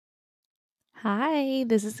Hi,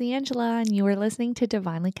 this is Angela, and you are listening to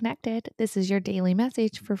Divinely Connected. This is your daily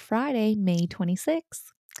message for Friday, May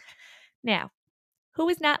 26th. Now, who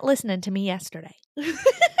was not listening to me yesterday?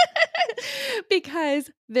 Because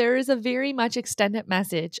there is a very much extended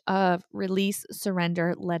message of release,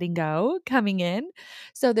 surrender, letting go coming in.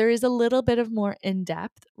 So there is a little bit of more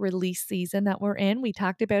in-depth release season that we're in. We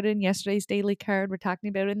talked about it in yesterday's daily card. We're talking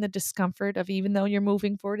about it in the discomfort of even though you're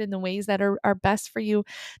moving forward in the ways that are best for you,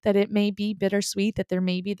 that it may be bittersweet, that there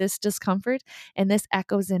may be this discomfort. And this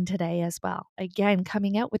echoes in today as well. Again,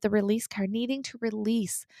 coming out with the release card, needing to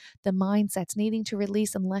release the mindsets, needing to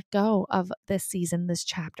release and let go of this season, this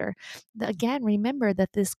chapter. Again, remember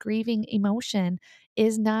that this grieving emotion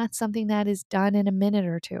is not something that is done in a minute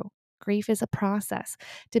or two. Grief is a process.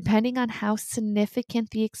 Depending on how significant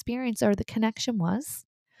the experience or the connection was,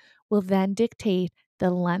 will then dictate the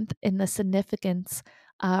length and the significance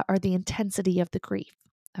or the intensity of the grief.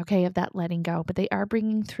 Okay, of that letting go, but they are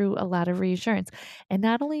bringing through a lot of reassurance. And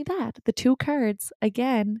not only that, the two cards,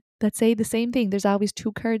 again, that say the same thing. There's always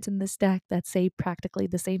two cards in this deck that say practically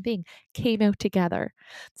the same thing, came out together.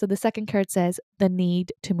 So the second card says the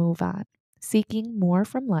need to move on, seeking more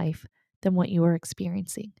from life than what you are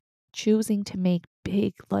experiencing, choosing to make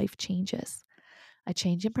big life changes, a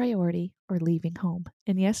change in priority, or leaving home.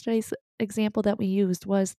 And yesterday's example that we used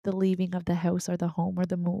was the leaving of the house or the home or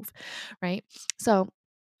the move, right? So,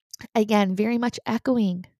 again, very much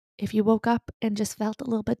echoing. If you woke up and just felt a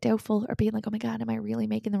little bit doubtful or being like, oh my God, am I really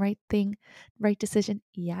making the right thing, right decision?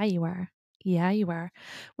 Yeah, you are. Yeah, you are.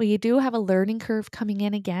 Well, you do have a learning curve coming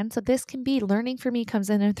in again. So, this can be learning for me comes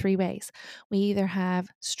in three ways. We either have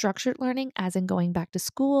structured learning, as in going back to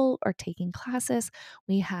school or taking classes.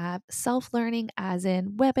 We have self learning, as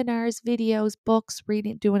in webinars, videos, books,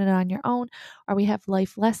 reading, doing it on your own. Or we have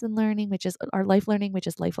life lesson learning, which is our life learning, which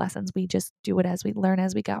is life lessons. We just do it as we learn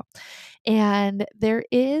as we go. And there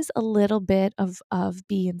is a little bit of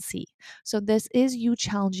B and C. So this is you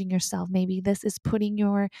challenging yourself. Maybe this is putting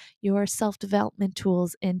your self-development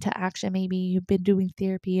tools into action. Maybe you've been doing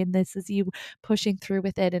therapy and this is you pushing through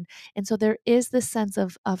with it. And so there is this sense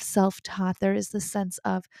of self-taught. There is this sense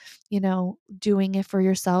of, doing it for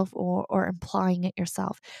yourself or implying it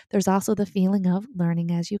yourself. There's also the feeling of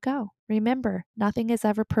learning as you go. Remember, nothing is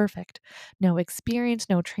ever perfect. No experience,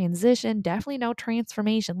 no transition, definitely no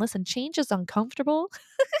transformation. Listen, change is uncomfortable.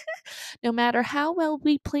 No matter how well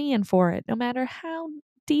we plan for it, no matter how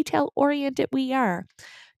detail oriented we are,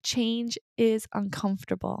 change is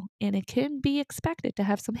uncomfortable and it can be expected to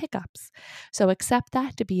have some hiccups. So accept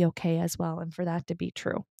that to be okay as well and for that to be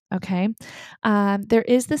true. Okay. There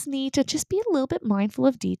is this need to just be a little bit mindful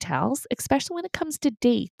of details, especially when it comes to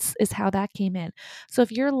dates, is how that came in. So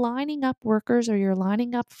if you're lining up workers or you're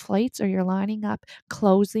lining up flights or you're lining up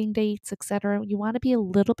closing dates, etc., you want to be a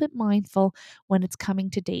little bit mindful when it's coming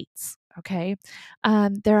to dates. Okay.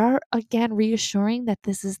 There are, again, reassuring that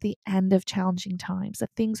this is the end of challenging times, that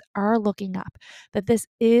things are looking up, that this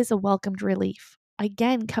is a welcomed relief.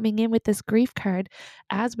 Again, coming in with this grief card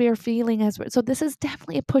as we are feeling so this is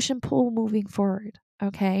definitely a push and pull moving forward.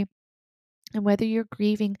 Okay. And whether you're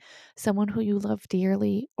grieving someone who you love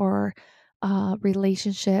dearly or a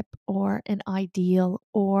relationship or an ideal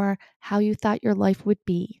or how you thought your life would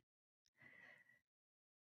be,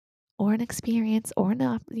 or an experience or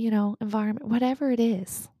an environment, whatever it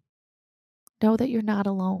is, know that you're not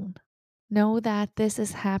alone. Know that this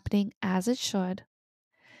is happening as it should,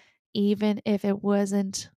 even if it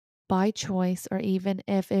wasn't by choice or even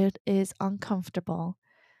if it is uncomfortable.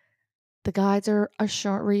 The guides are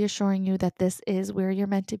reassuring you that this is where you're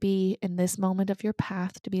meant to be in this moment of your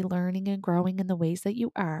path to be learning and growing in the ways that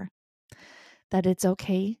you are, that it's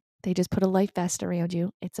okay. They just put a life vest around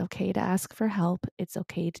you. It's okay to ask for help. It's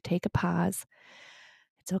okay to take a pause.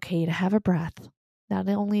 It's okay to have a breath. Not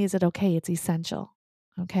only is it okay, it's essential.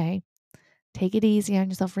 Okay. Take it easy on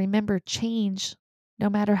yourself. Remember, change, no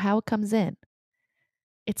matter how it comes in,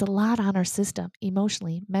 it's a lot on our system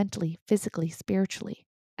emotionally, mentally, physically, spiritually,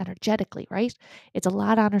 energetically, right? It's a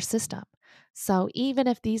lot on our system. So even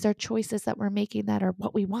if these are choices that we're making that are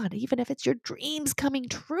what we want, even if it's your dreams coming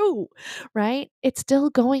true, right? It's still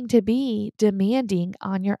going to be demanding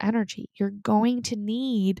on your energy. You're going to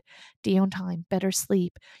need downtime, better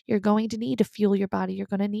sleep. You're going to need to fuel your body. You're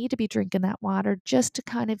going to need to be drinking that water just to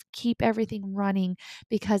kind of keep everything running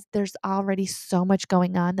because there's already so much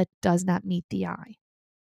going on that does not meet the eye.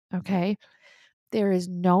 Okay. There is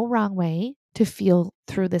no wrong way to feel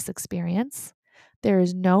through this experience. There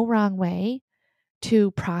is no wrong way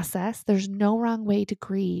to process. There's no wrong way to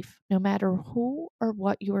grieve, no matter who or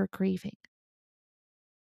what you are grieving.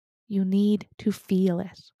 You need to feel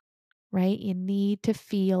it, right? You need to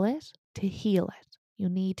feel it to heal it. You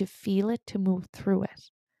need to feel it to move through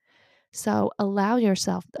it. So allow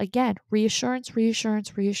yourself, again, reassurance,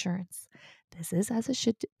 reassurance, reassurance. This is as it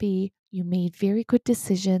should be. You made very good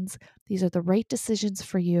decisions. These are the right decisions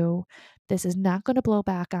for you. This is not going to blow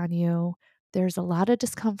back on you. There's a lot of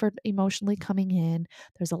discomfort emotionally coming in.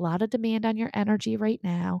 There's a lot of demand on your energy right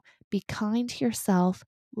now. Be kind to yourself,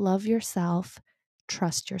 love yourself,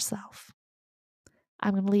 trust yourself.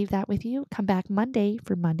 I'm going to leave that with you. Come back Monday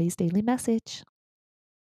for Monday's Daily Message.